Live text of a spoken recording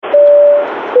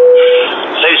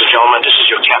gentlemen, this is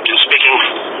your captain speaking.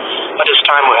 At this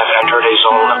time, we have entered a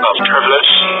zone of turbulence.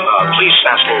 Please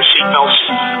fasten your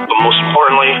seatbelts, but most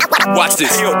importantly, watch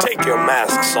this. Hey, yo, take your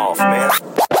masks off, man.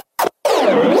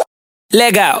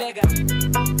 Leg out.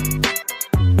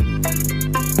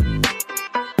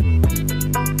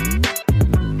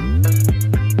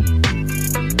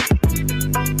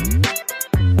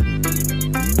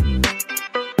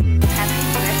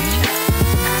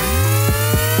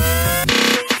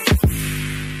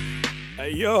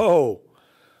 Hey, yo.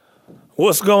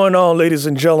 What's going on, ladies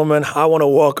and gentlemen? I want to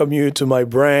welcome you to my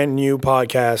brand new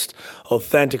podcast,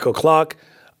 Authentic O'Clock.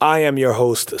 I am your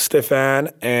host, Stephane,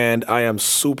 and I am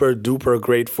super duper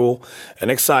grateful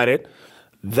and excited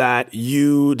that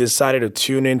you decided to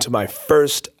tune into my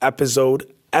first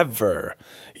episode ever.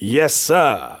 Yes,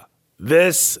 sir.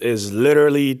 This is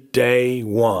literally day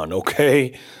one,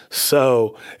 okay?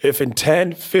 So if in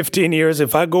 10, 15 years,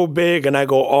 if I go big and I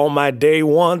go all my day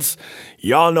ones,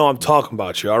 y'all know I'm talking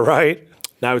about you, all right?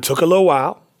 Now, it took a little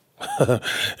while.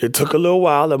 It took a little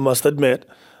while, I must admit.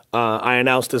 I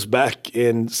announced this back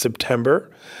in September,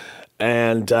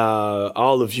 and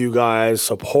all of you guys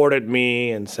supported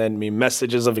me and sent me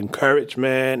messages of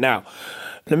encouragement. Now,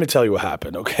 let me tell you what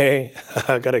happened, okay?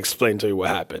 I got to explain to you what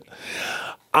happened.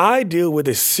 I deal with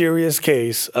a serious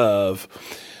case of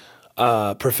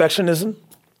perfectionism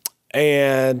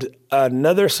and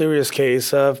another serious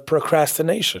case of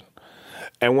procrastination.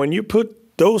 And when you put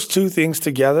those two things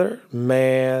together,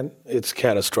 man, it's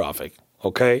catastrophic,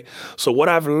 okay? So what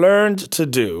I've learned to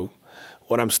do,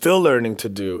 what I'm still learning to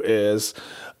do is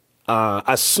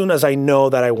as soon as I know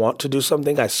that I want to do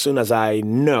something, as soon as I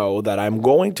know that I'm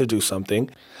going to do something,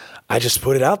 I just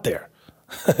put it out there,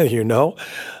 you know?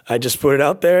 I just put it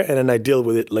out there and then I deal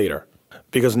with it later.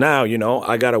 Because now, you know,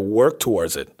 I got to work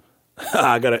towards it.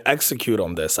 I got to execute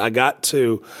on this. I got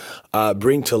to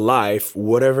bring to life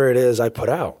whatever it is I put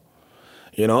out.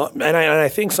 You know, and I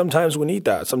think sometimes we need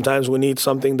that. Sometimes we need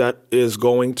something that is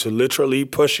going to literally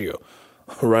push you,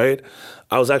 right?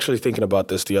 I was actually thinking about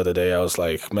this the other day. I was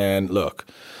like, man, look,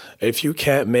 if you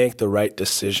can't make the right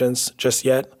decisions just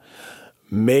yet,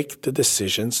 make the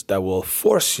decisions that will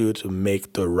force you to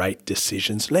make the right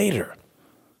decisions later.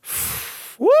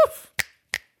 Woof!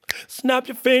 Snap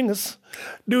your fingers.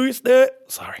 Do you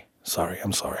step?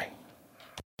 I'm sorry.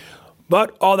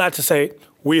 But all that to say,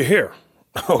 we're here.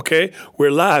 Okay, we're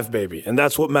live, baby, and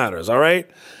that's what matters, all right?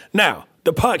 Now,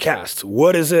 the podcast,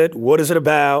 what is it? What is it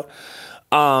about?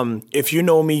 If you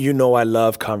know me, you know I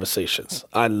love conversations.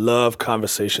 I love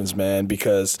conversations, man,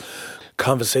 because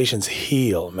conversations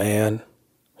heal, man.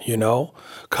 You know,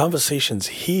 conversations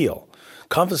heal.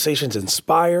 Conversations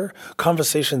inspire.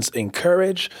 Conversations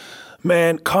encourage.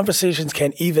 Man, conversations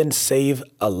can even save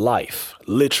a life,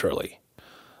 literally.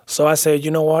 So I said,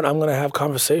 you know what? I'm going to have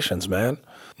conversations, man.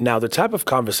 Now, the type of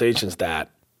conversations that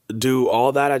do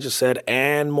all that I just said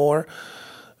and more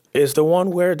is the one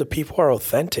where the people are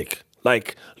authentic,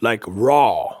 like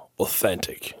raw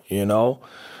authentic, you know?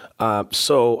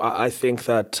 So I think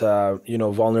that,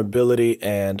 vulnerability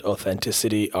and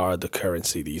authenticity are the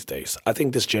currency these days. I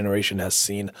think this generation has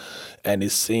seen and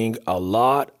is seeing a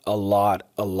lot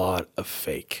of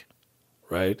fake,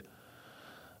 right?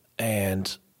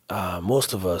 And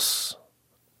most of us,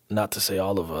 not to say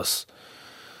all of us,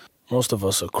 most of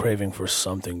us are craving for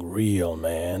something real,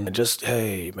 man. Just,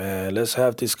 hey, man, let's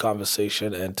have this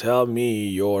conversation and tell me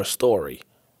your story.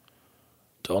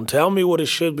 Don't tell me what it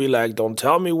should be like. Don't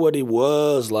tell me what it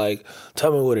was like.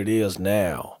 Tell me what it is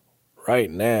now,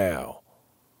 right now,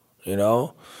 you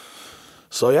know?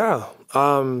 So, yeah,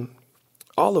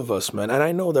 all of us, man, and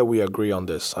I know that we agree on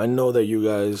this. I know that you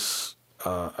guys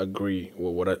agree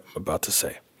with what I'm about to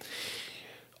say.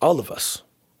 All of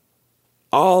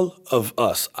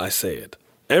us, I say it,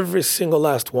 every single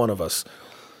last one of us,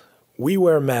 we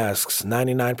wear masks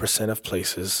 99% of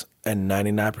places and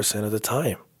 99% of the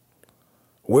time.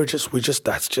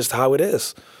 That's just how it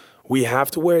is. We have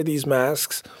to wear these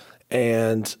masks,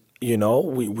 and you know,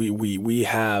 we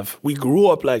grew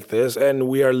up like this, and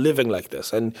we are living like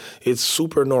this, and it's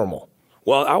super normal.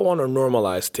 Well, I want to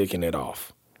normalize taking it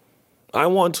off. I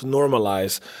want to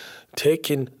normalize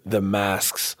taking the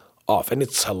masks off, and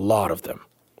it's a lot of them.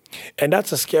 And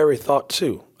that's a scary thought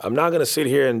too. I'm not gonna sit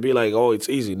here and be like, oh, it's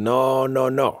easy.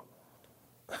 No.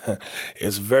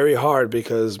 It's very hard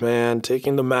because, man,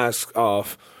 taking the mask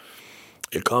off,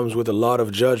 it comes with a lot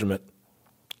of judgment.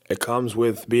 It comes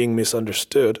with being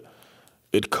misunderstood.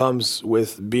 It comes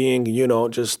with being,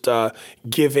 just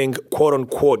giving, quote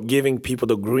unquote, giving people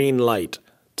the green light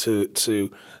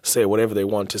to say whatever they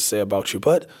want to say about you.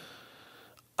 But,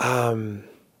 we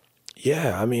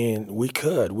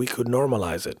could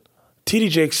normalize it. TD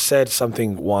Jakes said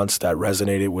something once that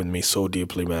resonated with me so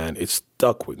deeply, man. It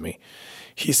stuck with me.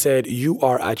 He said, you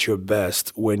are at your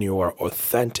best when you are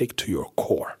authentic to your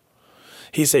core.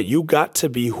 He said, you got to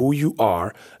be who you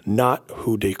are, not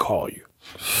who they call you.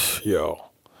 Yo,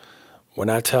 when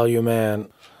I tell you, man,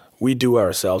 we do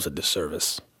ourselves a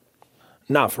disservice.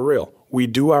 Nah, for real. We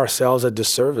do ourselves a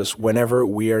disservice whenever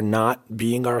we are not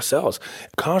being ourselves,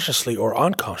 consciously or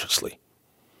unconsciously.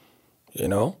 You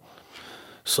know?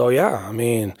 So, yeah, I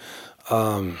mean,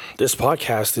 this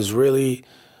podcast is really,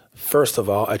 first of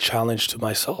all, a challenge to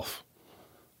myself.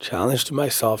 Challenge to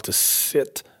myself to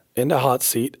sit in the hot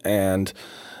seat and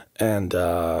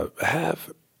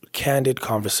have candid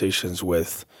conversations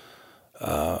with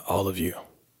all of you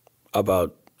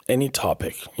about any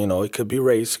topic. You know, it could be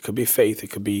race, it could be faith, it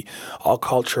could be all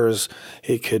cultures,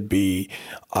 it could be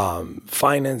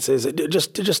finances,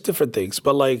 just different things.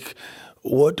 But like,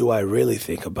 what do I really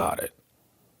think about it?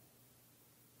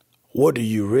 What do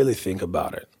you really think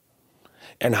about it?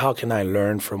 And how can I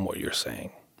learn from what you're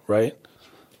saying, right?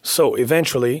 So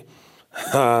eventually,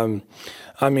 I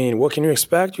mean, what can you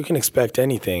expect? You can expect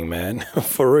anything, man,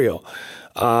 for real.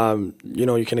 You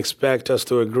know, you can expect us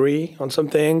to agree on some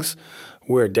things.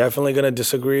 We're definitely going to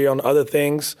disagree on other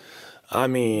things. I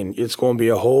mean, it's going to be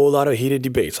a whole lot of heated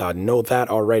debates. I know that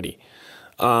already.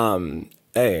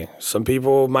 Hey, some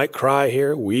people might cry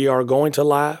here. We are going to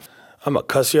laugh. I'm going to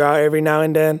cuss you out every now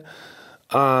and then.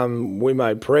 We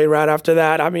might pray right after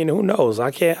that. I mean, who knows? I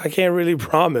can't really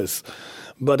promise.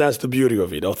 But that's the beauty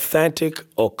of it. Authentic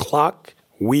o'clock.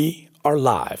 We are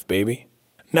live, baby.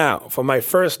 Now, for my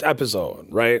first episode,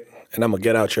 right? And I'm going to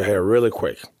get out your hair really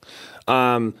quick.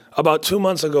 About 2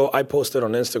 months ago, I posted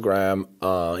on Instagram.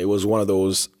 It was one of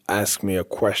those ask me a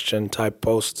question type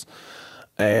posts.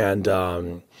 And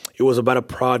it was about a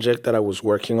project that I was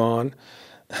working on.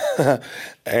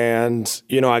 And,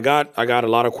 you know, I got a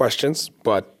lot of questions,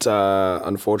 but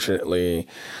unfortunately,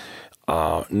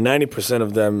 90%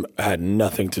 of them had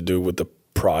nothing to do with the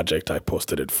project I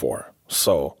posted it for.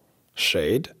 So,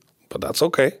 shade, but that's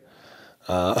okay.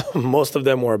 Most of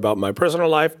them were about my personal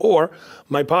life or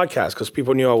my podcast because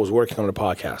people knew I was working on the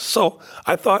podcast. So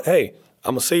I thought, hey,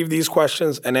 I'm going to save these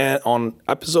questions. And then on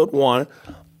episode 1,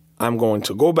 I'm going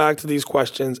to go back to these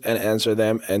questions and answer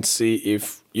them and see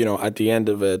if, you know, at the end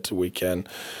of it, we can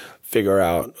figure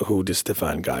out who this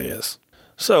Stephane guy is.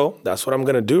 So that's what I'm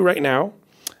going to do right now.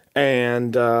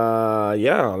 And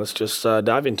yeah, let's just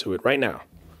dive into it right now.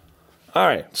 All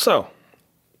right. So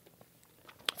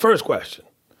first question.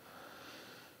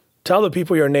 Tell the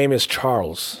people your name is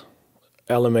Charles.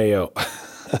 LMAO.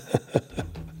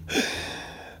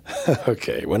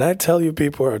 Okay, when I tell you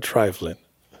people are trifling,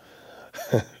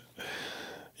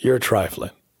 you're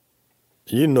trifling.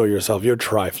 You know yourself, you're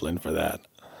trifling for that.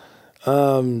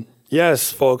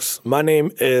 Yes, folks, my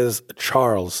name is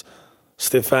Charles.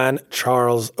 Stephane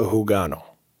Charles Hugano.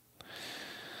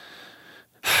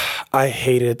 I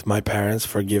hated my parents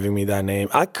for giving me that name.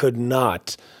 I could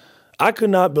not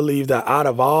believe that out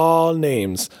of all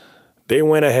names, they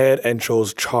went ahead and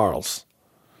chose Charles.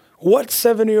 What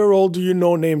 7-year-old do you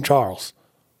know named Charles?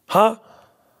 Huh?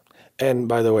 And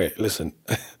by the way, listen,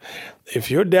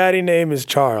 if your daddy name is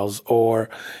Charles or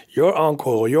your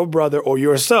uncle or your brother or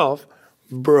yourself,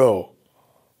 bro,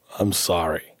 I'm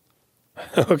sorry.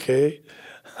 Okay?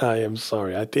 I am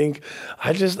sorry. I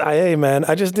just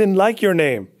didn't like your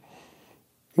name,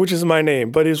 which is my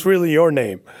name, but it's really your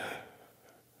name.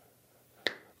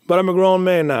 But I'm a grown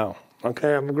man now,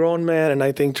 okay? I'm a grown man, and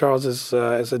I think Charles is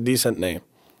a decent name.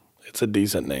 It's a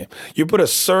decent name. You put a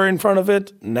sir in front of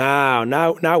it, now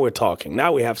we're talking.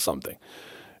 Now we have something.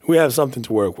 We have something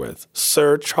to work with.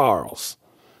 Sir Charles.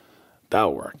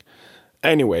 That'll work.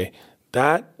 Anyway,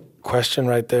 that question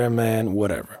right there, man,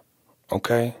 whatever,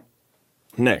 okay?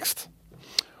 Next.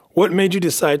 What made you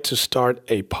decide to start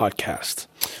a podcast?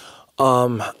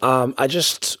 I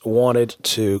just wanted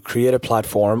to create a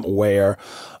platform where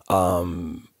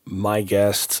my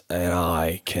guests and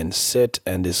I can sit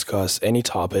and discuss any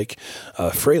topic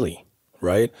freely,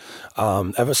 right?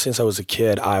 Ever since I was a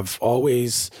kid, I've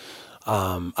always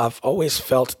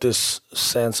felt this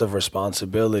sense of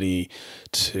responsibility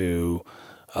to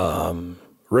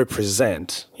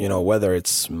represent, you know, whether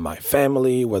it's my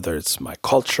family, whether it's my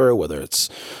culture, whether it's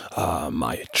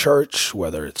my church,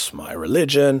 whether it's my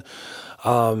religion.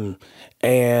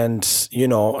 And, you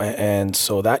know, and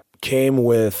so that came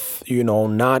with, you know,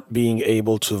 not being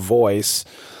able to voice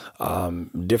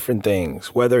different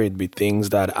things, whether it be things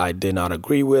that I did not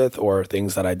agree with or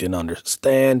things that I didn't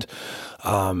understand.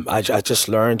 I just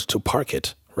learned to park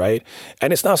it. Right.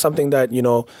 And it's not something that, you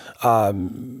know,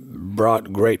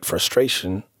 brought great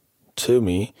frustration to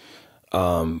me.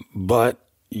 But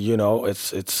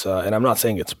it's and I'm not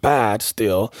saying it's bad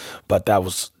still, but that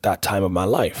was that time of my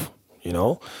life.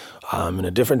 I'm in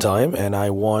a different time, and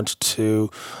I want to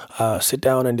sit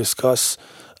down and discuss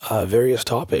various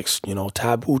topics.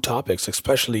 Taboo topics,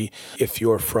 especially if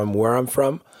you're from where I'm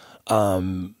from.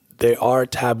 There are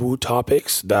taboo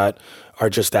topics that are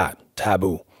just that,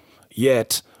 taboo.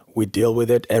 Yet we deal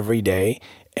with it every day,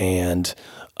 and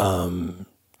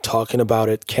talking about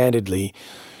it candidly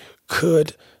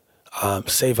could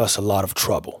save us a lot of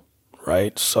trouble,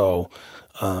 right? So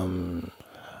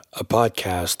a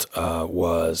podcast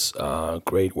was a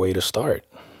great way to start.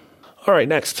 All right,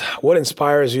 next. What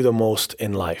inspires you the most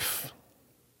in life?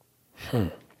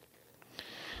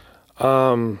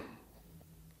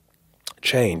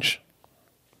 Change.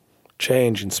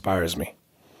 Change inspires me.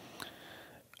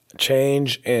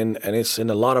 Change, and it's in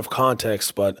a lot of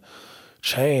contexts, but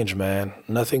change, man.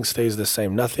 Nothing stays the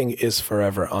same. Nothing is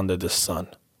forever under the sun.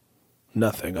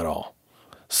 Nothing at all.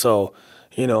 So,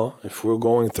 if we're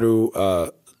going through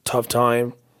a tough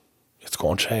time, it's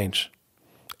going to change.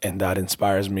 And that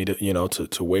inspires me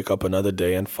to wake up another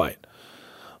day and fight.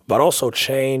 But also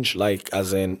change, like,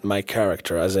 as in my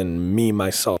character, as in me,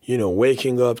 myself.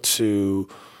 Waking up to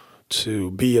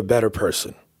be a better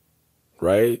person,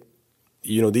 right?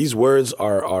 These words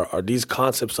are these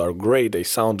concepts are great. They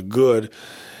sound good,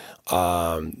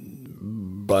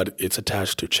 but it's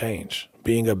attached to change.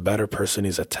 Being a better person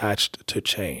is attached to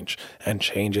change, and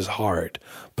change is hard,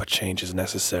 but change is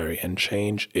necessary, and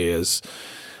change is,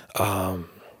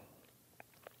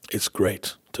 it's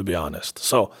great, to be honest.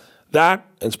 So that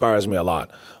inspires me a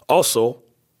lot. Also,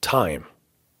 time.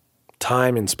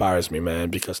 Time inspires me,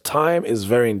 man, because time is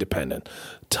very independent.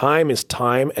 Time is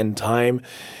time, and time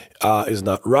is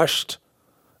not rushed,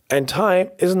 and time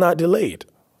is not delayed.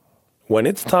 When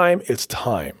it's time, it's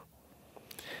time.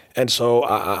 And so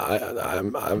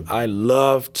I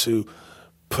love to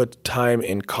put time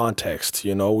in context.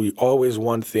 We always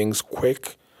want things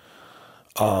quick,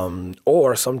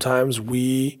 or sometimes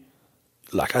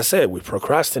like I said, we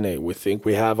procrastinate. We think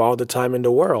we have all the time in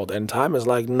the world, and time is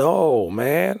like, no,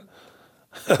 man,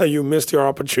 you missed your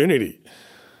opportunity.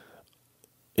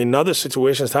 In other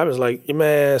situations, time is like,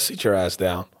 man, sit your ass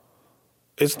down.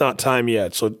 It's not time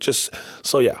yet. So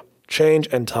yeah, change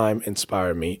and time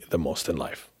inspire me the most in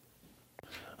life.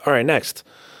 All right, next.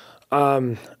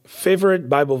 Favorite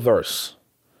Bible verse.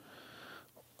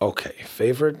 Okay,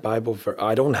 favorite Bible verse.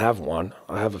 I don't have one.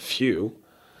 I have a few.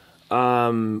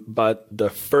 But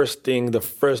the first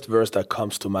verse that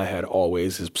comes to my head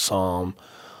always is Psalm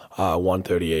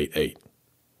 138:8.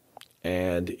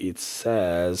 And it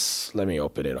says, let me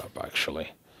open it up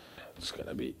actually. It's going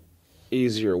to be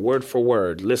easier word for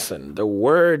word. Listen, the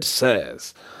word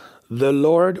says, "The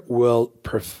Lord will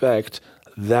perfect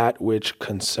that which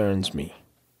concerns me."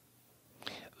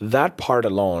 That part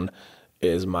alone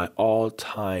is my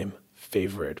all-time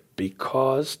favorite,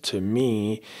 because to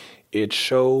me, it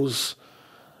shows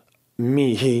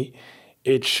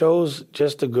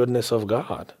just the goodness of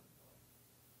God,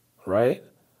 right?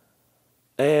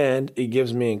 And it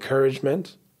gives me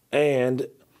encouragement, and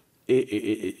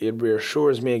it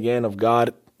reassures me again of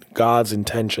God's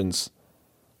intentions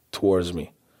towards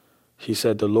me. He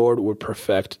said, "The Lord would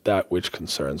perfect that which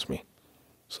concerns me."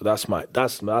 So that's my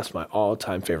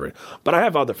all-time favorite. But I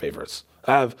have other favorites.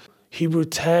 I have Hebrew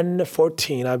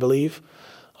 10:14, I believe.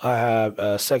 I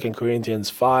have 2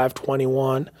 Corinthians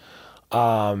 5:21.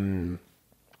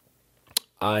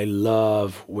 I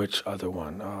love, which other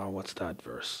one? What's that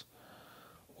verse?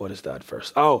 What is that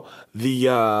verse? Oh, the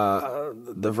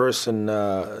verse in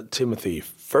Timothy.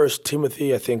 1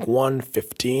 Timothy, I think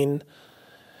 1:15.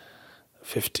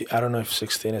 50. I don't know if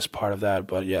 16 is part of that,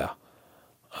 but yeah.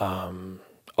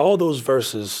 All those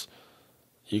verses,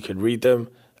 you could read them.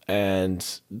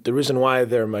 And the reason why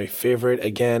they're my favorite,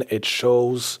 again, it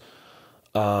shows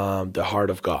the heart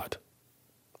of God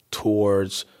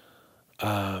towards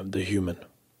the human.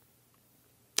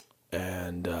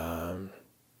 And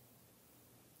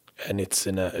it's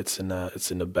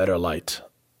in a better light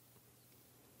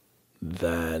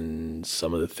than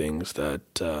some of the things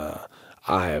that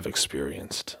I have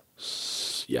experienced.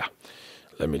 Yeah,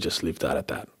 let me just leave that at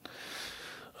that.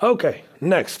 Okay,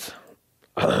 next.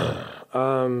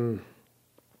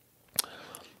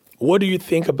 What do you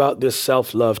think about this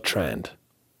self-love trend?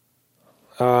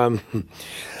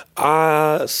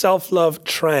 Self-love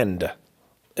trend.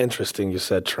 Interesting you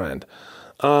said trend.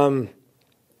 I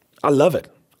love it.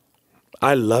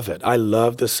 I love it. I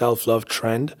love the self-love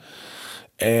trend.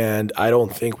 And I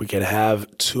don't think we can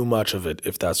have too much of it,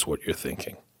 if that's what you're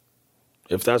thinking.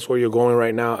 If that's where you're going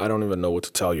right now, I don't even know what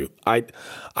to tell you.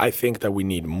 I think that we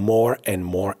need more and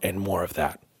more and more of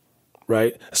that,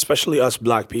 right? Especially us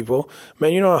black people.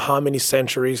 Man, you know how many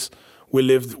centuries we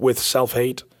lived with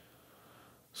self-hate?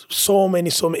 So many.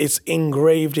 It's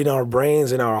engraved in our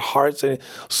brains, in our hearts. And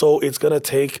so it's going to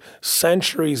take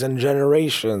centuries and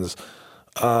generations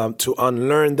to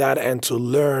unlearn that and to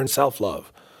learn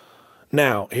self-love.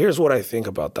 Now, here's what I think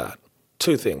about that.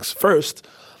 Two things. First,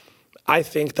 I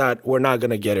think that we're not going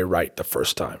to get it right the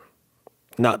first time,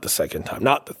 not the second time,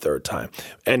 not the third time.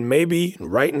 And maybe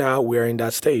right now we're in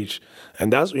that stage.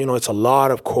 And that's, it's a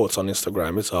lot of quotes on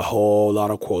Instagram. It's a whole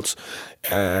lot of quotes.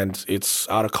 And it's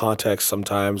out of context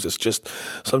sometimes.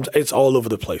 It's all over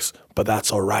the place. But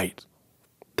that's all right.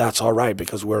 That's all right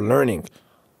because we're learning.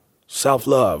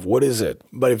 Self-love, what is it?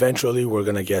 But eventually we're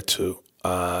going to get to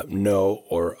know,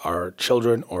 or our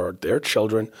children or their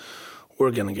children,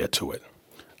 we're going to get to it.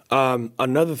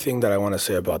 Another thing that I want to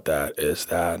say about that is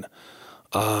that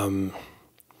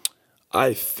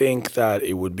I think that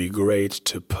it would be great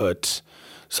to put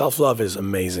self-love is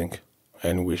amazing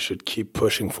and we should keep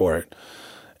pushing for it.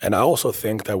 And I also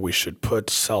think that we should put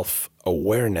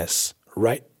self-awareness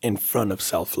right in front of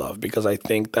self-love because I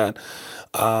think that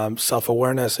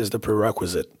self-awareness is the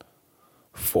prerequisite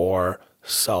for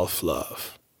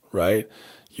self-love, right?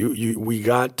 We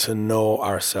got to know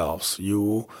ourselves.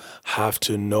 You have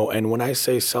to know. And when I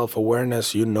say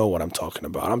self-awareness, you know what I'm talking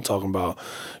about. I'm talking about,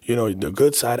 the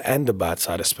good side and the bad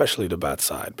side, especially the bad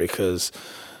side, because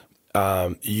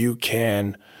you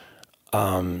can't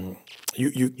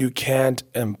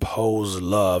impose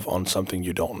love on something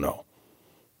you don't know.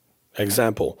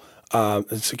 Example,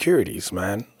 insecurities,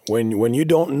 man. When you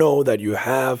don't know that you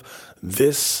have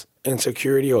this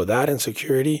insecurity or that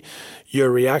insecurity, your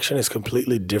reaction is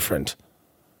completely different,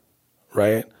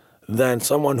 right? Than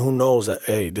someone who knows that,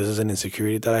 hey, this is an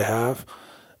insecurity that I have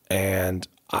and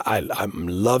I'm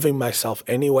loving myself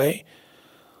anyway,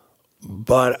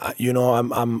 but,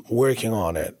 I'm working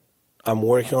on it. I'm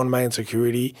working on my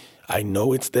insecurity. I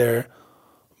know it's there,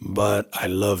 but I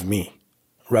love me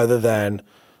rather than,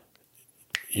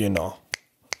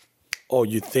 oh,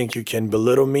 you think you can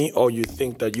belittle me, or you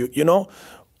think that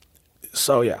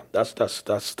So yeah, that's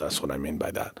what I mean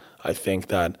by that. I think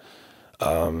that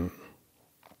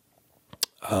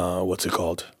what's it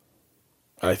called?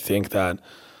 I think that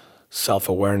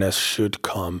self-awareness should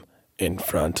come in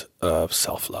front of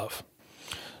self-love.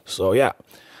 So yeah,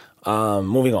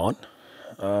 moving on.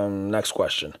 Next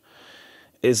question: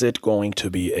 is it going to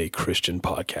be a Christian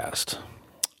podcast?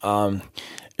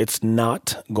 It's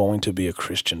not going to be a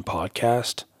Christian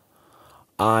podcast.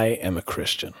 I am a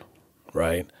Christian,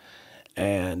 right?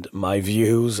 And my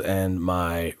views and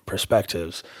my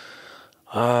perspectives,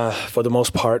 for the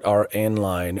most part, are in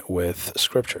line with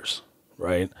scriptures,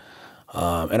 right?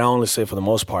 And I only say for the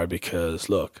most part because,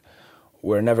 look,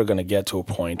 we're never going to get to a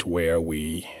point where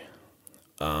we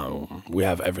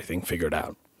have everything figured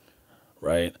out,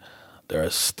 right? There are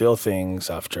still things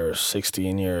after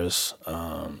 16 years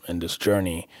in this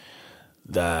journey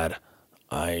that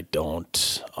I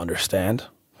don't understand,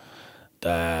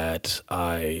 that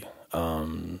I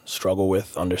struggle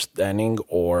with understanding,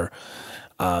 or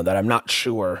that I'm not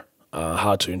sure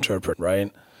how to interpret,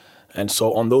 right? And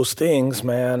so on those things,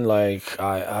 man, like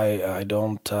I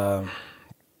don't,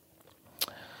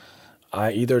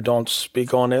 I either don't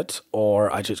speak on it, or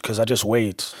I just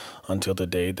wait until the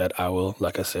day that I will,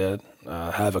 like I said,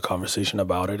 have a conversation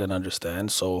about it and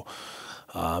understand. So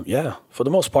yeah, for the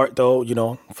most part, though,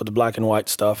 for the black and white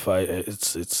stuff,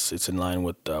 it's in line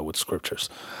with scriptures.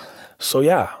 So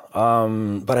yeah,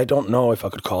 but I don't know if I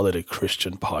could call it a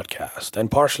Christian podcast, and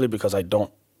partially because I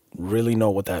don't really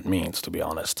know what that means, to be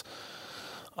honest.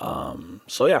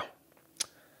 So yeah,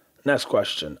 next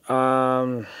question.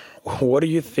 What do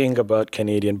you think about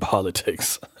Canadian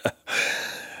politics?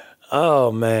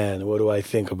 Oh man, what do I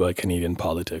think about Canadian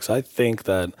politics? I think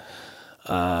that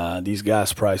these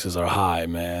gas prices are high,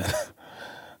 man.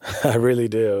 I really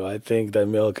do. I think that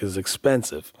milk is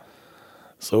expensive.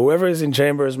 So whoever is in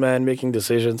chambers, man, making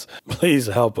decisions, please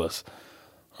help us.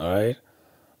 All right.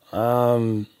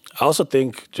 I also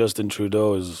think Justin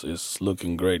Trudeau is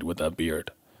looking great with that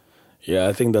beard. Yeah,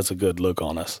 I think that's a good look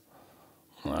on us.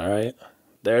 All right.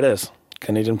 There it is.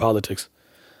 Canadian politics.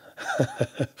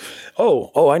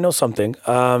 Oh, I know something.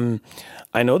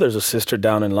 I know there's a sister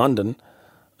down in London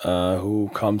who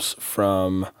comes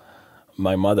from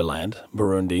my motherland,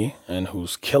 Burundi, and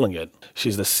who's killing it.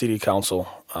 She's the city council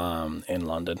in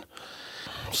London.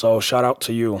 So shout out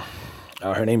to you.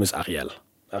 Her name is Ariel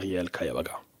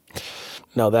Kayabaga.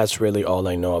 Now that's really all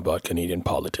I know about Canadian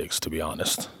politics, to be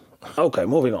honest. Okay,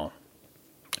 moving on.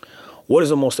 What is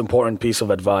the most important piece of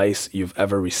advice you've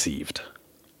ever received?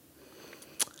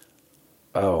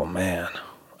 Oh, man.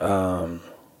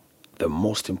 The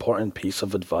most important piece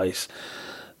of advice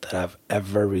that I've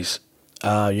ever received.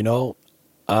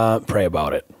 Pray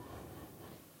about it.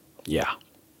 Yeah.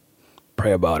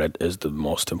 Pray about it is the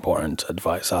most important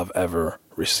advice I've ever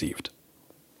received.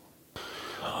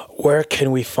 Where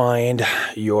can we find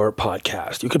your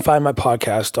podcast? You can find my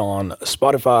podcast on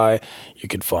Spotify. You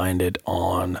can find it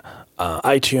on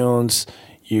iTunes.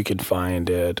 You can find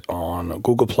it on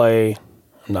Google Play.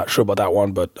 I'm not sure about that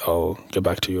one, but I'll get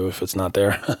back to you if it's not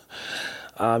there.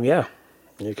 Yeah,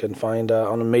 you can find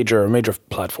on major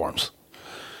platforms.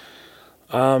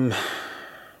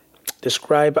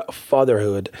 Describe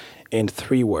fatherhood in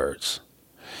 3 words.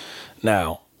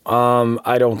 Now,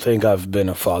 I don't think I've been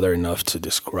a father enough to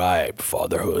describe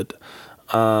fatherhood,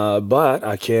 but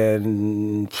I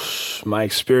can. My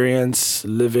experience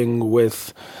living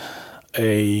with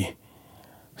a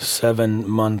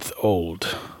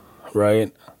 7-month-old,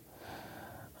 right?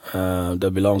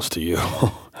 That belongs to you.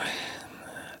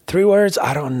 3 words?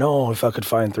 I don't know if I could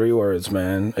find 3 words,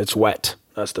 man. It's wet.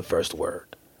 That's the first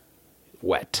word.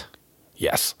 Wet.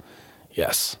 Yes.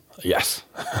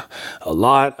 a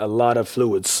lot of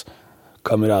fluids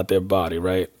coming out their body,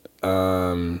 right?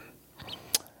 And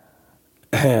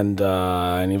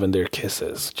even their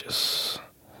kisses, just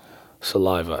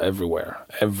saliva everywhere.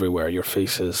 Your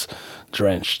face is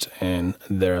drenched in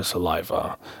their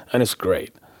saliva, and it's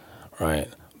great, right?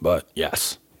 But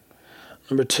yes.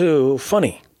 Number 2,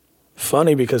 funny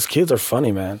because kids are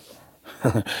funny, man.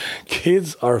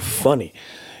 Kids are funny.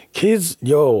 Kids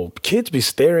be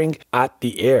staring at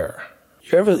the air.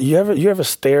 You ever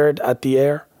stared at the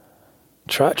air?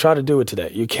 Try to do it today.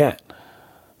 You can't.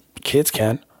 Kids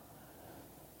can.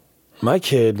 My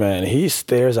kid, man, he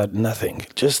stares at nothing,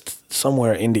 just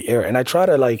somewhere in the air. And I try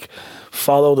to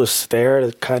follow the stare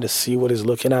to kind of see what he's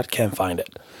looking at. Can't find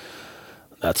it.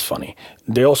 That's funny.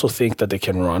 They also think that they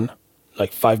can run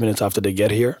 5 minutes after they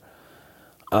get here.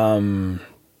 And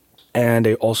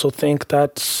they also think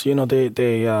that,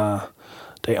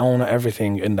 they own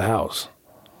everything in the house.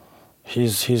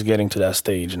 He's getting to that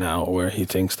stage now where he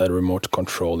thinks that remote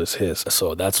control is his.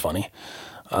 So that's funny.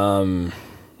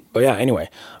 But yeah, anyway.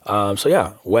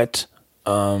 Wet,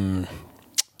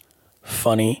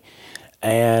 funny.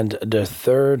 And the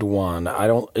third one,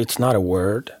 it's not a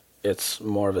word. It's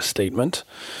more of a statement.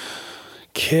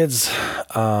 Kids,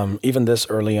 even this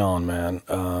early on,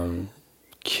 man,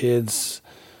 kids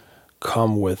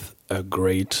come with a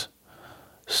great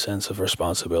sense of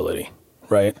responsibility,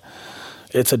 right?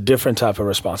 It's a different type of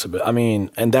responsibility.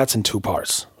 And that's in 2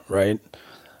 parts, right?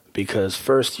 Because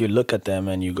first you look at them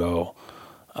and you go,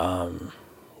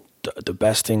 the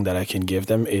best thing that I can give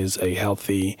them is a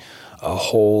healthy, a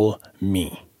whole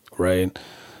me, right?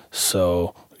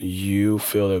 So you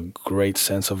feel a great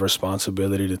sense of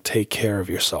responsibility to take care of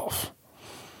yourself,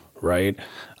 right?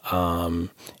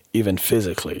 Even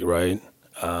physically, right?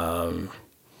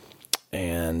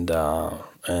 And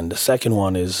the second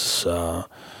one is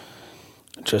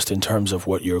just in terms of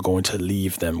what you're going to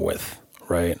leave them with,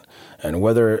 right? And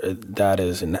whether that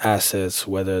is in assets,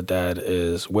 whether that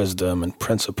is wisdom and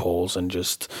principles and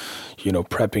just,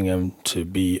 prepping them to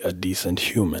be a decent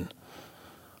human.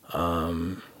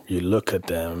 You look at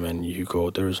them and you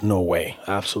go, there's no way,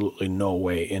 absolutely no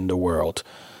way in the world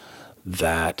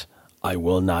that I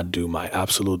will not do my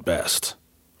absolute best,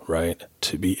 right,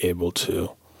 to be able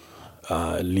to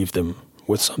leave them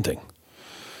with something.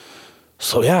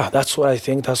 So yeah, that's what I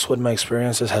think. That's what my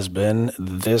experiences has been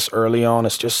this early on.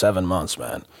 It's just 7 months,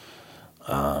 man.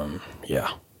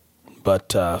 Yeah,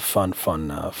 but fun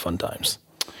times.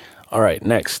 All right,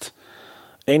 next.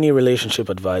 Any relationship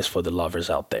advice for the lovers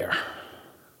out there?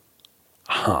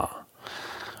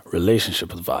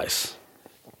 Relationship advice,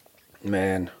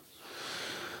 man.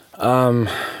 You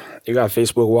got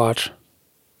Facebook Watch?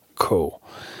 Cool.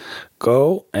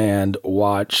 Go and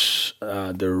watch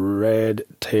the Red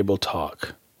Table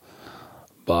Talk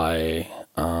by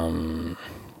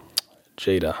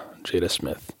Jada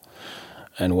Smith,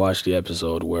 and watch the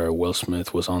episode where Will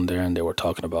Smith was on there and they were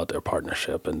talking about their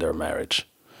partnership and their marriage.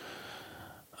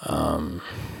 I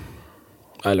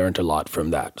learned a lot from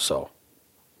that, so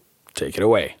take it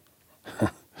away.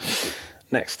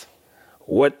 Next.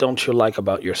 What don't you like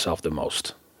about yourself the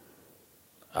most?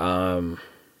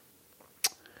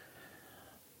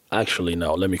 Actually,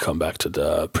 no. Let me come back to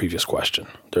the previous question.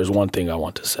 There's one thing I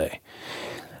want to say.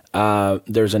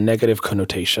 There's a negative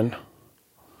connotation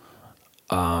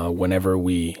whenever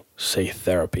we say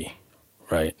therapy,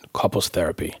 right? Couples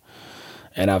therapy.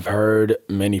 And I've heard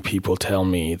many people tell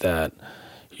me that,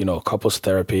 couples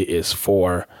therapy is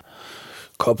for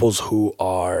couples who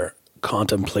are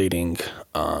contemplating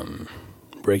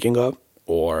breaking up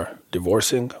or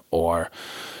divorcing or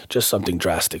just something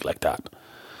drastic like that.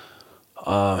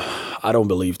 I don't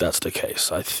believe that's the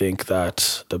case. I think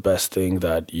that the best thing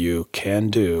that you can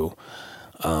do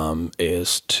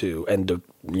is to, and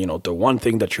the one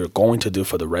thing that you're going to do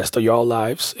for the rest of your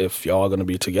lives, if y'all are going to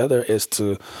be together, is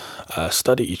to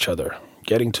study each other,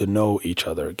 getting to know each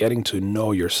other, getting to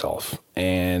know yourself.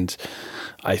 And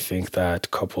I think that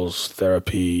couples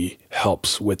therapy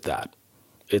helps with that.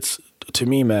 It's, to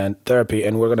me, man, therapy,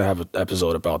 and we're going to have an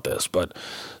episode about this, but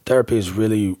therapy is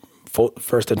really,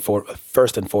 first and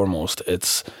foremost,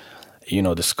 it's,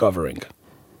 discovering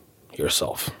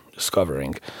yourself,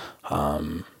 discovering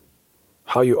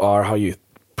how you are, how you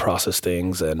process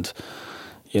things, and,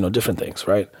 different things,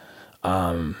 right?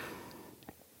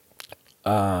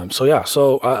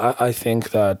 So I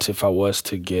think that if I was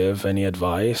to give any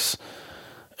advice,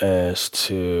 is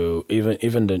to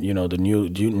even the the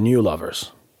new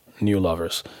lovers,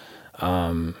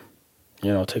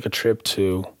 take a trip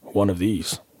to one of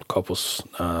these couples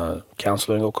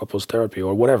counseling or couples therapy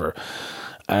or whatever,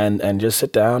 and just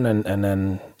sit down and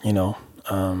then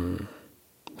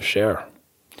share.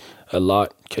 A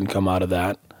lot can come out of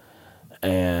that.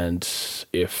 And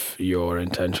if your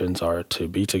intentions are to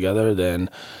be together, then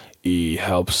it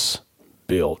helps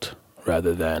build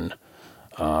rather than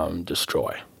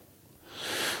destroy.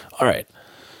 All right.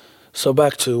 So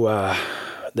back to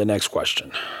the next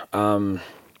question.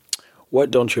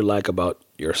 What don't you like about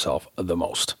yourself the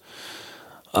most?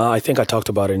 I think I talked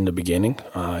about it in the beginning.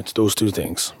 It's those two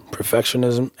things: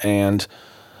 perfectionism and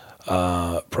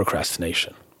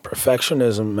procrastination.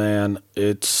 Perfectionism, man,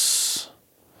 it's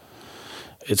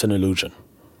an illusion.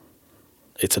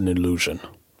 It's an illusion.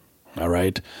 All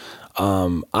right.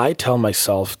 I tell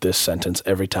myself this sentence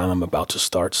every time I'm about to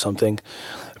start something,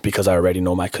 because I already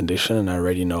know my condition and I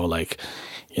already know,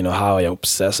 how I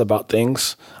obsess about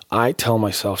things. I tell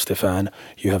myself, Stephane,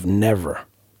 you have never,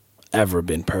 ever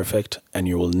been perfect, and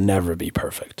you will never be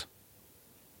perfect.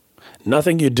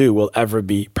 Nothing you do will ever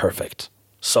be perfect.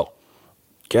 So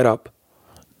get up,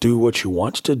 do what you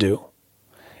want to do,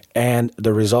 and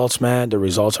the results, man, the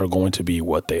results are going to be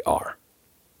what they are.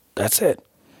 That's it.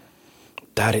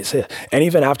 That is it. And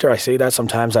even after I say that,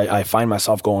 sometimes I find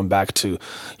myself going back to,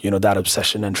 that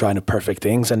obsession and trying to perfect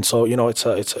things. And so,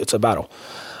 it's a battle.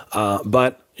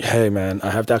 But hey, man, I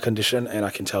have that condition, and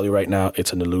I can tell you right now,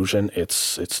 it's an illusion.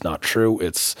 It's not true.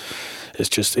 It's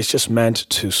just meant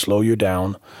to slow you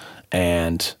down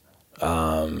and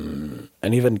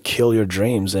even kill your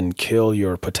dreams and kill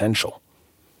your potential.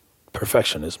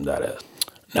 Perfectionism, that is.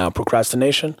 Now,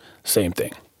 procrastination, same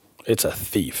thing. It's a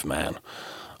thief, man.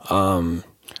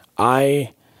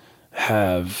 I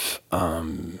have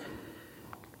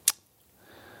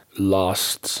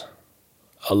lost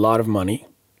a lot of money.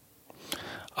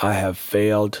 I have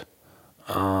failed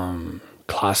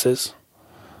classes.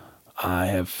 I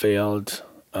have failed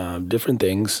different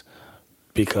things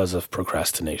because of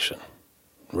procrastination,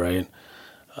 right?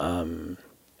 And,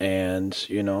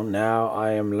 now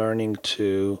I am learning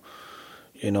to,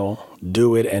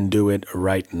 do it and do it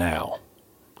right now.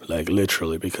 Like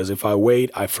literally, because if I wait,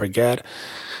 I forget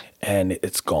and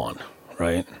it's gone,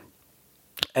 right?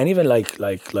 And even like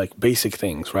basic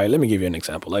things, right? Let me give you an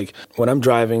example. Like when I'm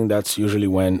driving, that's usually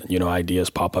when, ideas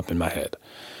pop up in my head.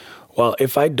 Well,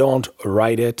 if I don't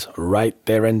write it right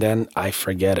there and then, I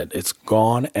forget it. It's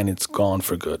gone, and it's gone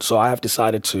for good. So I have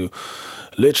decided to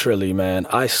literally, man,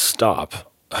 I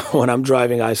stop. When I'm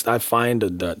driving, I find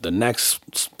the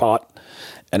next spot,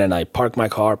 and then I park my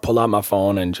car, pull out my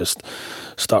phone, and just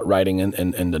start writing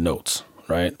in the notes,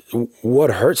 right? What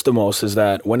hurts the most is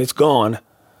that when it's gone,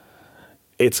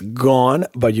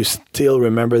 but you still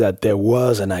remember that there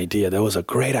was an idea. There was a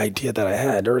great idea that I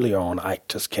had earlier on. I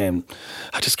just can't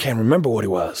remember what it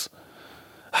was.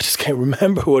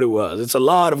 It's a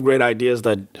lot of great ideas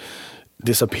that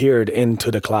disappeared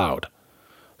into the cloud.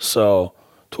 So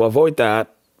to avoid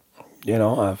that,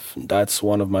 that's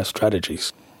one of my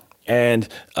strategies. And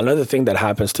another thing that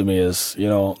happens to me is,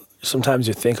 sometimes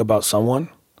you think about someone,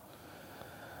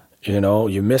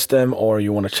 you miss them or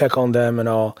you want to check on them and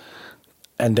all,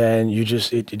 and then it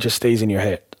just stays in your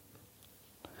head.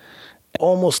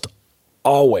 Almost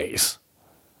always,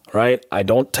 right? I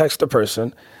don't text the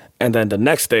person, and then the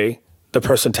next day, the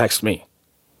person texts me.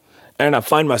 And I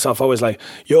find myself always like,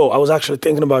 yo, I was actually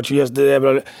thinking about you yesterday.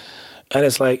 Blah, blah. And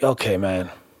it's like, okay, man,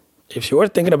 if you were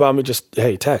thinking about me, just,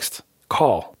 hey, text,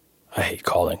 call. I hate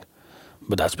calling,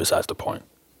 but that's besides the point.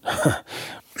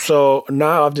 So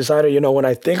now I've decided, when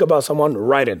I think about someone,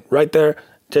 write it right there,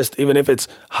 Just even if it's,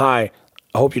 hi,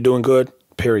 I hope you're doing good,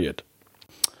 period.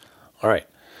 All right.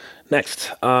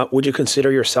 Next, would you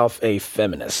consider yourself a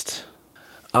feminist?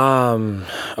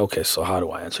 Okay, so how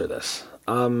do I answer this?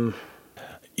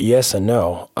 Yes and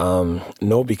no.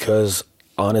 No, because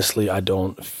honestly, I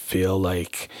don't feel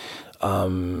like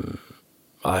I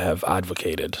have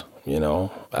advocated,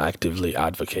 actively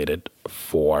advocated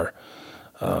for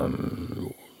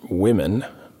women.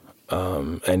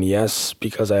 And yes,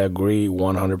 because I agree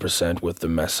 100% with the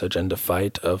message and the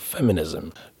fight of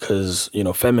feminism. Because,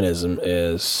 feminism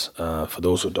is, for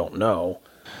those who don't know,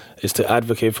 is to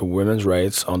advocate for women's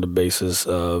rights on the basis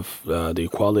of the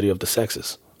equality of the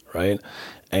sexes, right?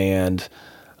 And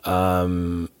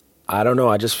I don't know,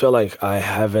 I just feel like I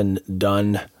haven't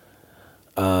done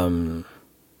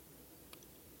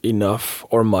enough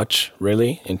or much,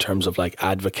 really, in terms of like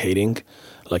advocating,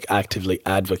 like actively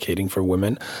advocating for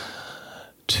women,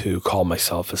 to call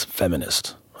myself a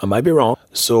feminist. I might be wrong.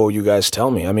 So you guys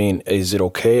tell me, I mean, is it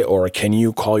okay, or can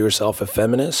you call yourself a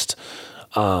feminist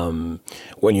when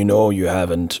you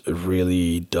haven't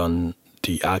really done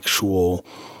the actual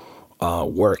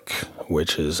work,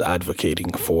 which is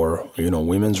advocating for,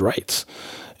 women's rights?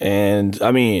 And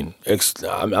I mean,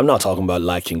 I'm not talking about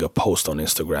liking a post on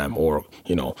Instagram or,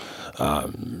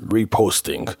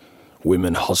 reposting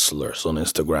women hustlers on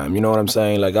Instagram. You know what I'm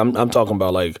saying? Like, I'm talking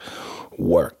about like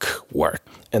work.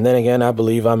 And then again, I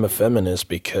believe I'm a feminist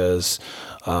because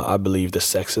I believe the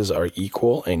sexes are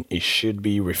equal and it should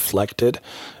be reflected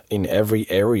in every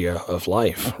area of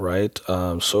life, right?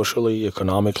 Socially,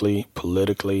 economically,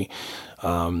 politically.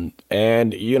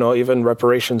 And, even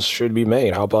reparations should be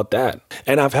made. How about that?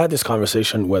 And I've had this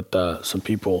conversation with some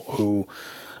people who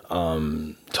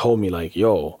told me like,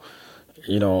 yo,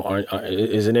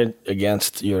 isn't it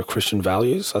against your Christian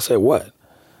values? I said, what?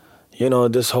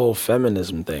 This whole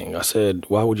feminism thing. I said,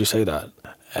 why would you say that?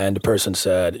 And the person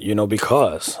said,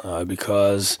 because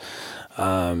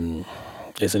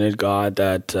isn't it God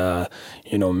that,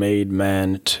 made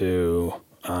man to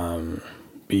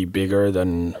be bigger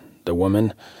than the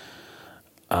woman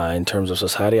in terms of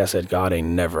society? I said, God ain't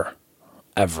never,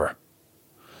 ever.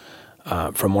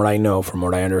 From what I know, from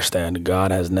what I understand, God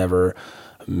has never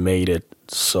made it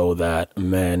so that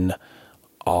men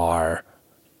are,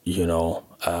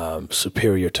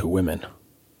 superior to women,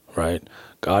 right?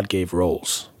 God gave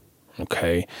roles,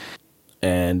 okay?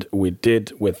 And we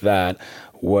did with that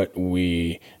what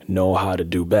we know how to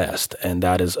do best, and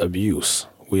that is abuse.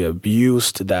 We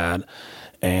abused that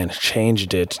and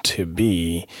changed it to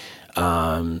be,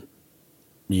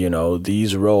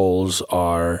 these roles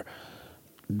are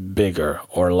bigger,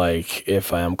 or like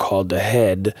if I am called the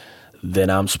head, then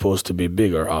I'm supposed to be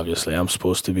bigger, obviously. I'm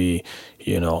supposed to be,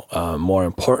 more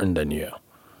important than you,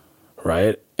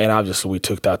 right? And obviously we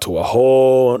took that to a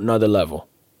whole nother level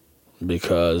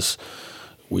because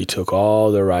we took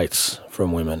all the rights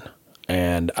from women.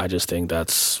 And I just think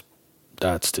that's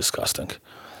disgusting.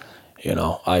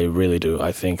 I really do.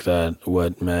 I think that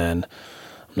what man,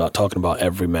 I'm not talking about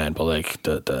every man, but like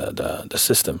the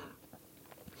system,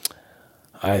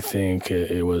 I think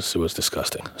it was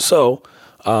disgusting. So,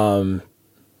 I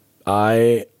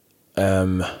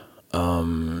am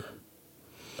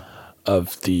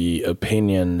of the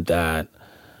opinion that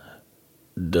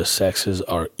the sexes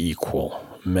are equal.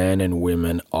 Men and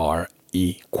women are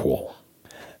equal.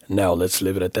 Now let's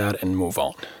leave it at that and move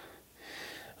on.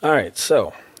 All right,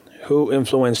 so who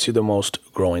influenced you the most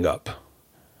growing up?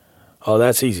 Oh,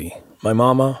 that's easy. My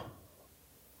mama,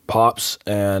 Pops,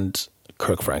 and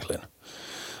Kirk Franklin.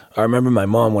 I remember my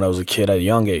mom when I was a kid at a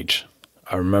young age.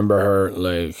 I remember her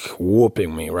like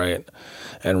whooping me, right?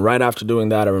 And right after doing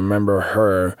that, I remember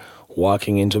her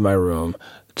walking into my room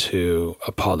to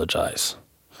apologize.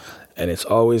 And it's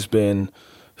always been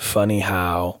funny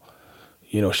how,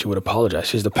 she would apologize.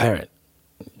 She's the parent.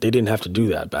 They didn't have to do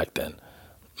that back then.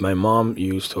 My mom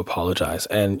used to apologize.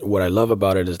 And what I love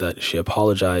about it is that she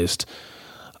apologized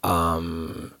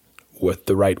with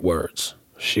the right words.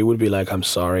 She would be like, I'm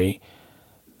sorry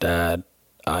that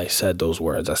I said those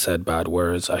words. I said bad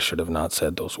words. I should have not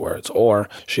said those words. Or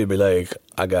she'd be like,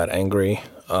 I got angry.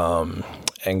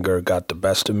 Anger got the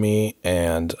best of me.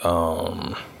 And,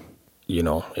 I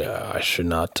should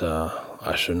not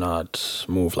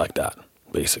move like that,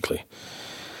 basically.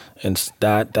 And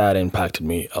that impacted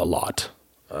me a lot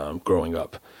growing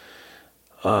up.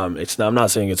 I'm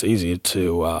not saying it's easy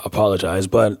to apologize,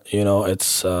 but,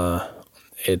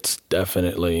 it's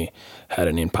definitely had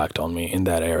an impact on me in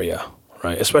that area.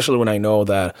 Right, especially when I know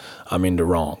that I'm in the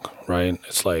wrong, right?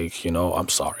 It's like, I'm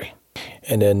sorry.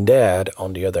 And then Dad,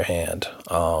 on the other hand,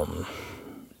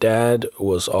 Dad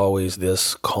was always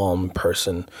this calm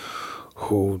person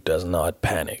who does not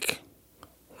panic,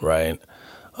 right?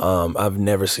 I've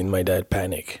never seen my dad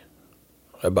panic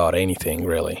about anything,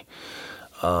 really.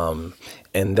 And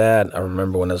that, I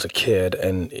remember when I was a kid,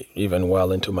 and even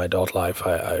well into my adult life,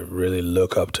 I really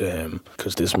look up to him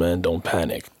because this man don't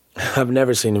panic. I've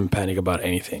never seen him panic about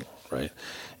anything, right?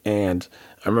 And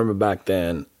I remember back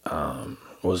then,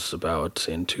 was about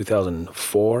in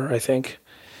 2004, I think.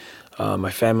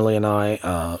 My family and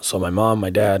I, so my mom,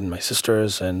 my dad, and my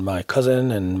sisters, and my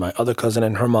cousin, and my other cousin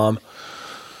and her mom,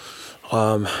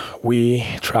 we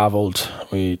traveled.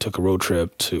 We took a road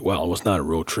trip to, well, it was not a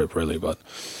road trip really, but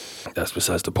that's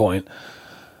besides the point.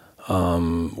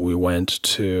 We went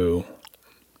to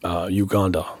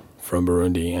Uganda from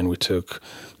Burundi, and we took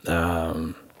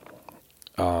one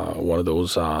of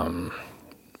those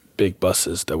big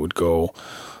buses that would go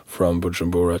from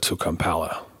Bujumbura to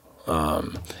Kampala.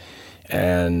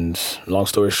 And long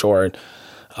story short,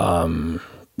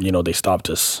 they stopped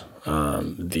us.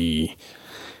 The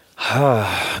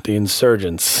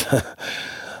insurgents,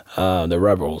 the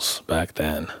rebels back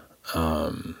then,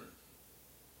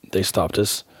 they stopped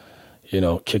us,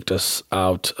 kicked us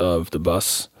out of the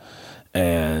bus,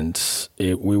 and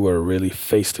we were really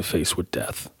face to face with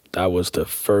death. That was the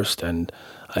first and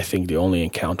I think the only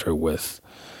encounter with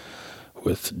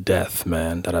death,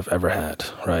 man, that I've ever had,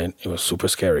 right? It was super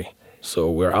scary.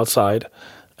 So we're outside,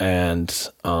 and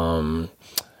they're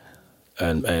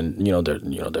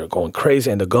going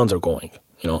crazy, and the guns are going,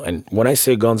 And when I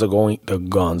say guns are going, the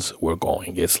guns were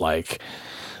going. It's like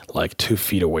 2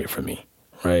 feet away from me,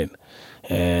 right?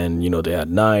 And they had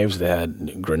knives, they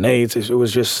had grenades. It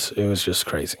was just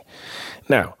crazy.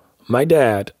 Now, my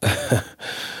dad.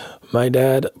 My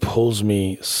dad pulls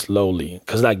me slowly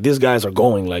because these guys are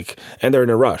going and they're in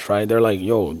a rush, right? They're like,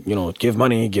 yo, give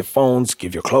money, give phones,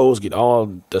 give your clothes, get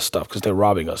all this stuff because they're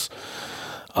robbing us.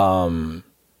 And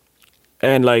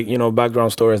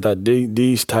background story is that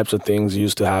these types of things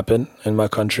used to happen in my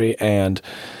country, and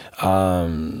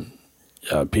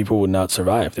people would not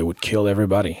survive. They would kill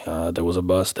everybody. There was a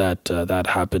bus that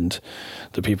happened.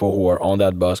 The people who were on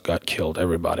that bus got killed,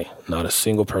 everybody. Not a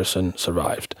single person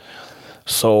survived.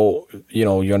 So,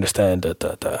 you understand that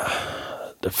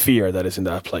the fear that is in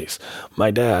that place.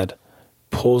 My dad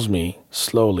pulls me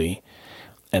slowly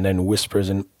and then whispers,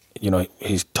 and,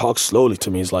 he talks slowly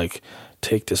to me. He's like,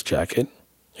 take this jacket.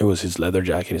 It was his leather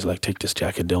jacket. He's like, take this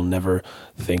jacket. They'll never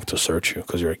think to search you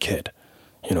because you're a kid.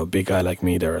 Big guy like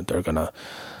me, they're gonna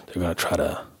try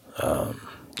to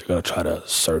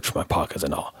search my pockets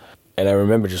and all. And I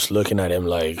remember just looking at him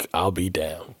like, I'll be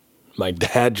damned. My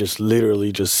dad just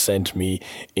literally just sent me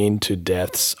into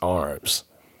death's arms.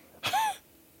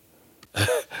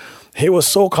 He was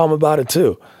so calm about it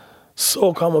too.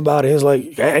 So calm about it. He's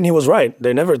like, and he was right.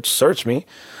 They never searched me.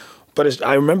 But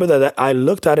I remember that I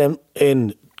looked at him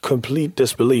in complete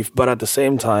disbelief, but at the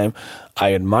same time,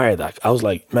 I admire that. I was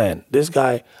like, man, this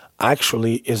guy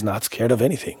actually is not scared of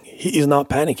anything. He is not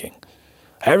panicking.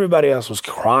 Everybody else was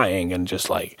crying and just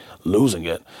losing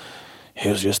it. He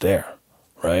was just there,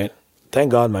 right?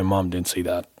 Thank God my mom didn't see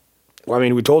that. Well, I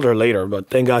mean, we told her later, but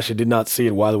thank God she did not see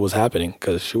it while it was happening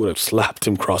because she would have slapped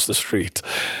him across the street.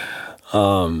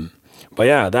 But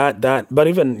yeah, but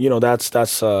even, that's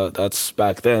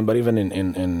back then. But even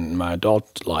in my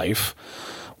adult life,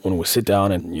 when we sit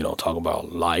down and, talk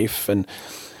about life, and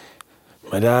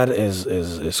my dad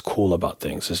is cool about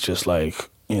things. It's just it's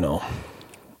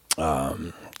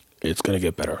going to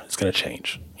get better. It's going to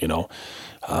change,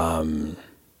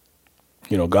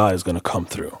 God is going to come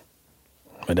through.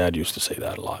 My dad used to say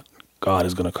that a lot. God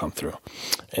is going to come through.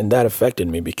 And that affected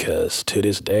me because to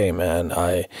this day, man,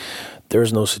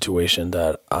 there's no situation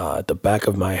that at the back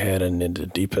of my head and in the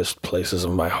deepest places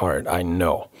of my heart, I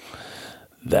know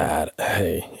that,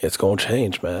 hey, it's going to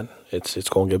change, man. It's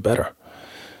going to get better.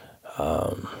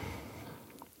 No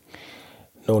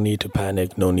need to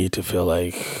panic. No need to feel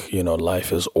like,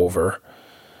 life is over.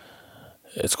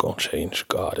 It's going to change.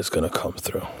 God is going to come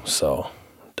through. So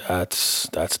that's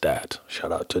Dad.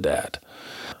 Shout out to Dad.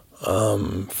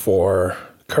 For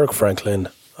Kirk Franklin,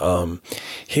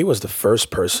 he was the first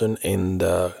person in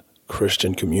the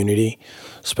Christian community,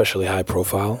 especially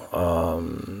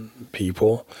high-profile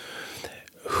people,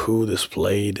 who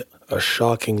displayed a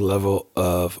shocking level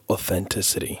of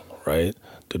authenticity, right?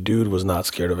 The dude was not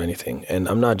scared of anything. And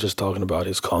I'm not just talking about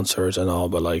his concerts and all,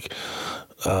 but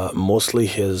mostly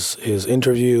his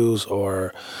interviews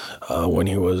or when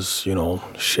he was,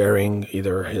 sharing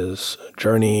either his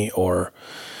journey or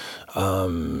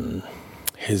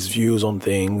his views on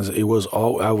things. I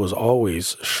was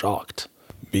always shocked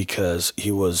because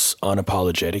he was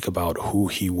unapologetic about who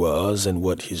he was and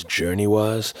what his journey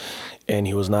was. And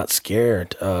he was not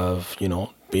scared of,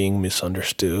 being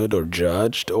misunderstood or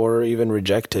judged or even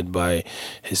rejected by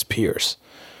his peers,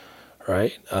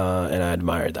 right? And I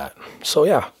admired that. So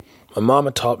yeah, my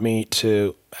mama taught me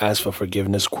to ask for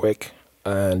forgiveness quick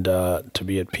and to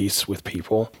be at peace with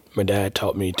people. My dad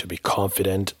taught me to be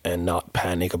confident and not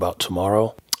panic about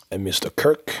tomorrow. And Mr.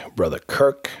 Kirk, Brother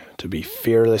Kirk, to be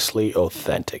fearlessly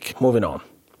authentic. Moving on.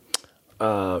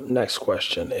 Next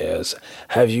question is,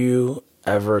 have you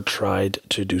ever tried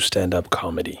to do stand-up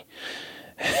comedy?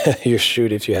 You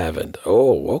shoot if you haven't.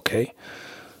 Oh, okay.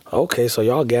 Okay, so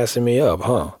y'all gassing me up,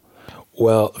 huh?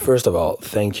 Well, first of all,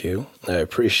 thank you. I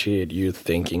appreciate you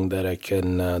thinking that I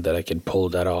can pull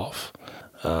that off.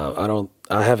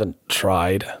 I haven't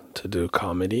tried to do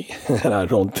comedy, and I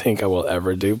don't think I will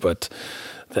ever do, but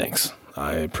thanks.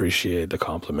 I appreciate the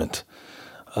compliment.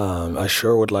 I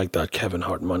sure would like that Kevin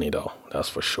Hart money, though. That's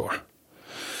for sure.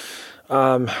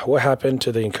 What happened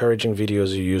to the encouraging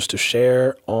videos you used to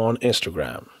share on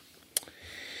Instagram?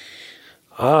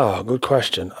 Good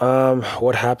question.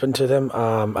 What happened to them?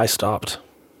 I stopped.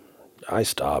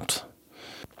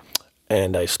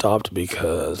 And I stopped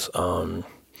because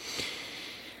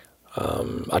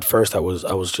at first I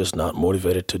was just not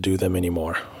motivated to do them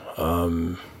anymore.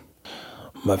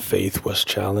 My faith was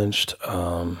challenged.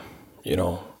 I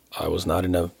was not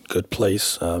in a good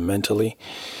place mentally.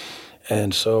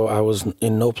 And so I was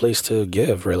in no place to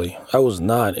give, really. I was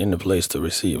not in a place to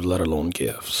receive, let alone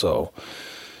give. So,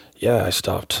 yeah, I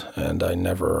stopped and I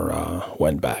never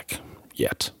went back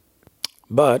yet.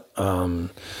 But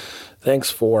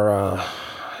thanks for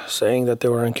saying that they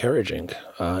were encouraging.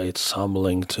 It's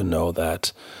humbling to know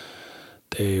that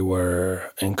they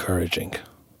were encouraging,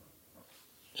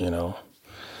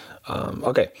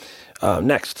 Okay,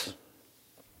 next.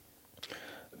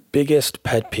 Biggest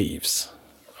pet peeves.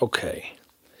 Okay.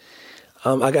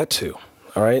 I got two.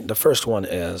 All right. The first one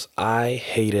is I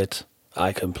hate it.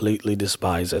 I completely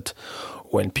despise it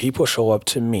when people show up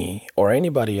to me or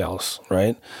anybody else,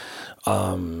 right?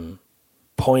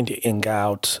 Pointing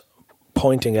out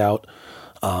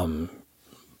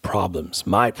problems,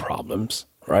 my problems,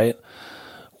 right?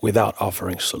 Without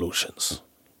offering solutions.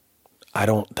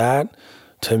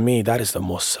 To me, that is the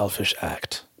most selfish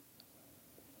act,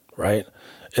 right?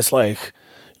 It's like,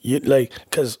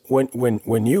 because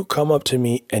when you come up to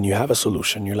me and you have a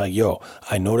solution, you're like, yo,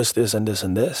 I noticed this and this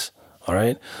and this, all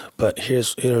right? But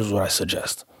here's what I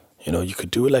suggest. You could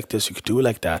do it like this, you could do it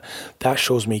like that. That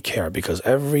shows me care, because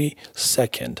every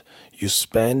second you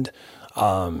spend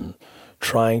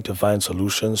trying to find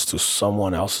solutions to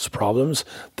someone else's problems,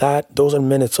 those are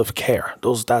minutes of care.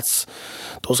 Those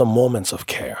are moments of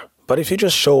care. But if you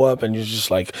just show up and you're just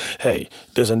like, hey,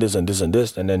 this and this and this and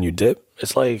this, and then you dip,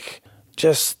 it's like,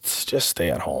 just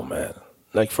stay at home, man.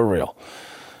 Like, for real,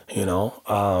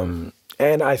 And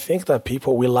I think that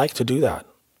we like to do that.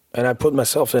 And I put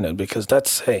myself in it because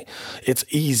it's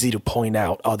easy to point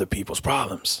out other people's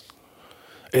problems.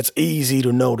 It's easy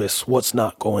to notice what's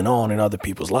not going on in other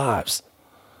people's lives,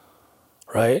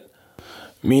 right?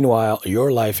 Meanwhile,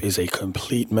 your life is a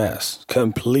complete mess,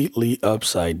 completely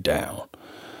upside down,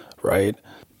 right?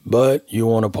 But you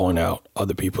want to point out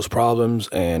other people's problems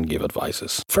and give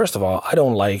advices. First of all, I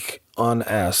don't like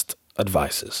unasked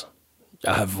advices.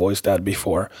 I have voiced that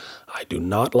before. I do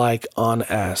not like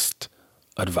unasked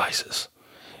advices.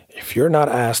 If you're not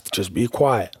asked, just be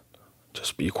quiet.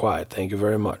 Just be quiet. Thank you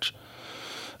very much.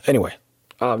 Anyway,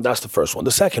 that's the first one.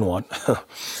 The second one,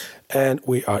 and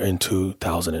we are in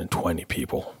 2020,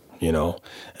 people, And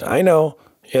I know,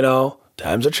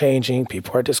 times are changing.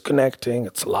 People are disconnecting.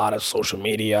 It's a lot of social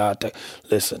media.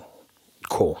 Listen,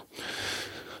 cool.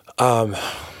 Some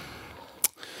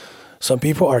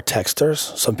people are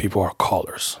texters. Some people are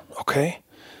callers. Okay?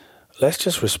 Let's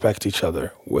just respect each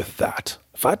other with that.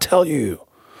 If I tell you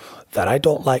that I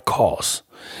don't like calls,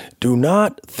 do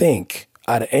not think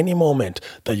at any moment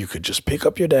that you could just pick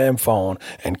up your damn phone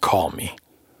and call me.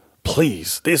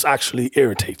 Please, this actually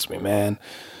irritates me, man.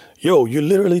 Yo, you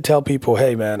literally tell people,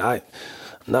 hey, man, I'm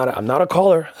not a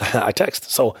caller. I text.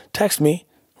 So text me,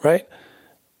 right?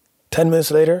 10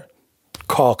 minutes later,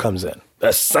 call comes in.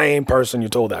 The same person you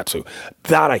told that to.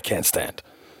 That I can't stand.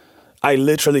 I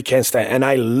literally can't stand. And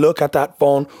I look at that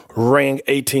phone ring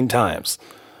 18 times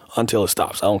until it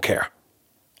stops. I don't care.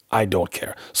 I don't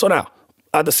care. So now,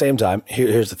 at the same time,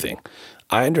 here's the thing.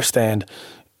 I understand,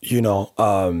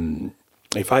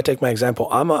 if I take my example,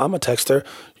 I'm a texter,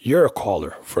 you're a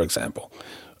caller, for example.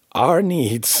 Our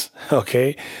needs,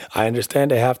 okay, I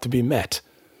understand they have to be met,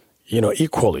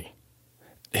 equally.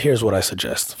 Here's what I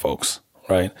suggest, folks,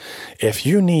 right? If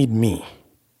you need me,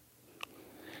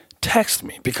 text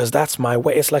me, because that's my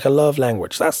way. It's like a love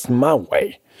language. That's my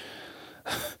way.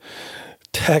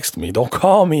 Text me. Don't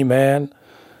call me, man.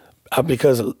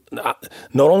 Because not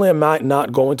only am I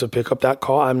not going to pick up that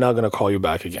call, I'm not going to call you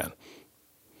back again.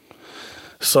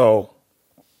 So,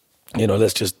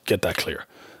 let's just get that clear.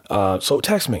 So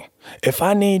text me. If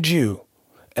I need you,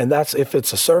 and that's if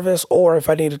it's a service or if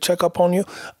I need to check up on you,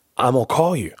 I'm going to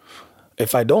call you.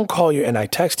 If I don't call you and I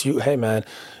text you, hey, man,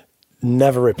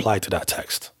 never reply to that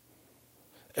text.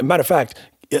 As a matter of fact,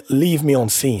 leave me on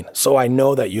scene so I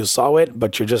know that you saw it,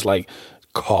 but you're just like,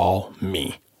 call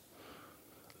me.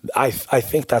 I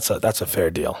think that's a fair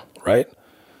deal, right?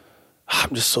 I'm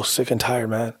just so sick and tired,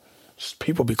 man. Just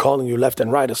people be calling you left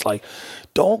and right. It's like,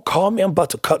 don't call me. I'm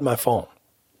about to cut my phone.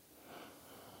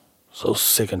 So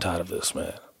sick and tired of this,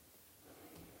 man.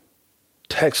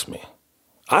 Text me.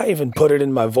 I even put it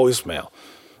in my voicemail.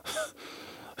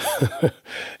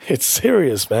 It's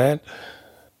serious, man.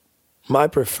 My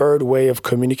preferred way of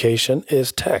communication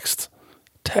is text.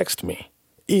 Text me.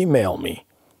 Email me.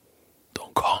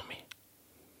 Don't call me.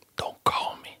 Don't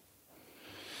call me.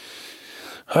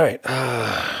 All right.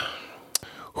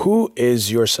 Who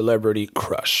is your celebrity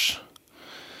crush?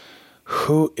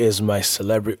 Who is my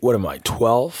celebrity? What am I,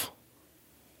 12?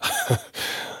 I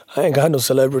ain't got no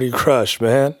celebrity crush,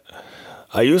 man.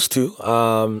 I used to.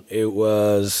 It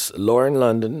was Lauren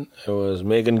London, it was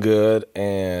Megan Good,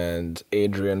 and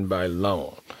Adrienne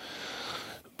Bailon.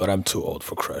 But I'm too old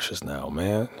for crushes now,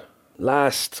 man.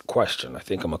 Last question. I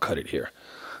think I'm going to cut it here.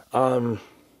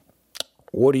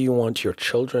 What do you want your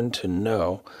children to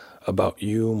know about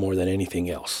you more than anything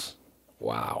else?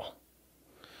 Wow.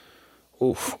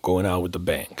 Oof, going out with the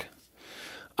bang.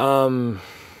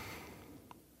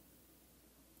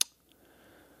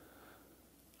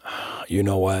 You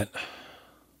know what?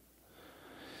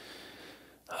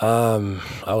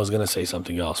 I was gonna say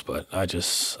something else, but I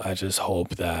just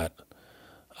hope that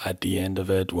at the end of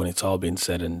it, when it's all been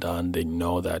said and done, they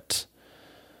know that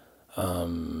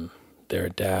their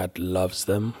dad loves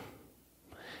them,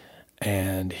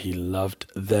 and he loved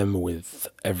them with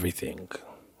everything,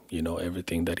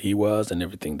 everything that he was and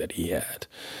everything that he had.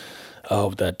 I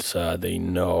hope that they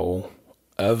know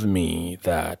of me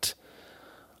that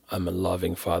I'm a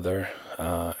loving father,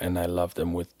 and I love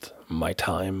them with my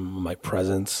time, my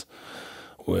presence,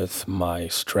 with my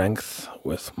strength,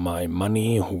 with my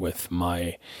money, with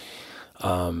my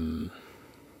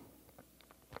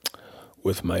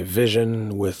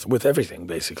vision, with everything,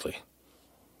 basically.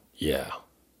 Yeah.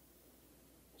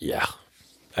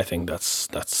 I think that's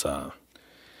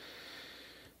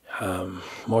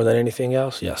more than anything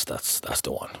else. Yes, that's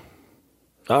the one.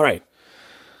 All right.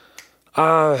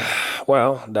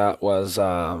 Well, that was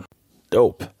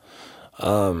dope.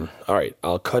 All right,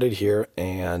 I'll cut it here,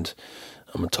 and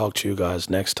I'm gonna talk to you guys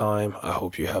next time. I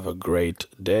hope you have a great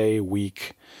day,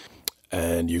 week,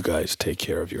 and you guys take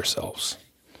care of yourselves.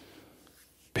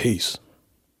 Peace.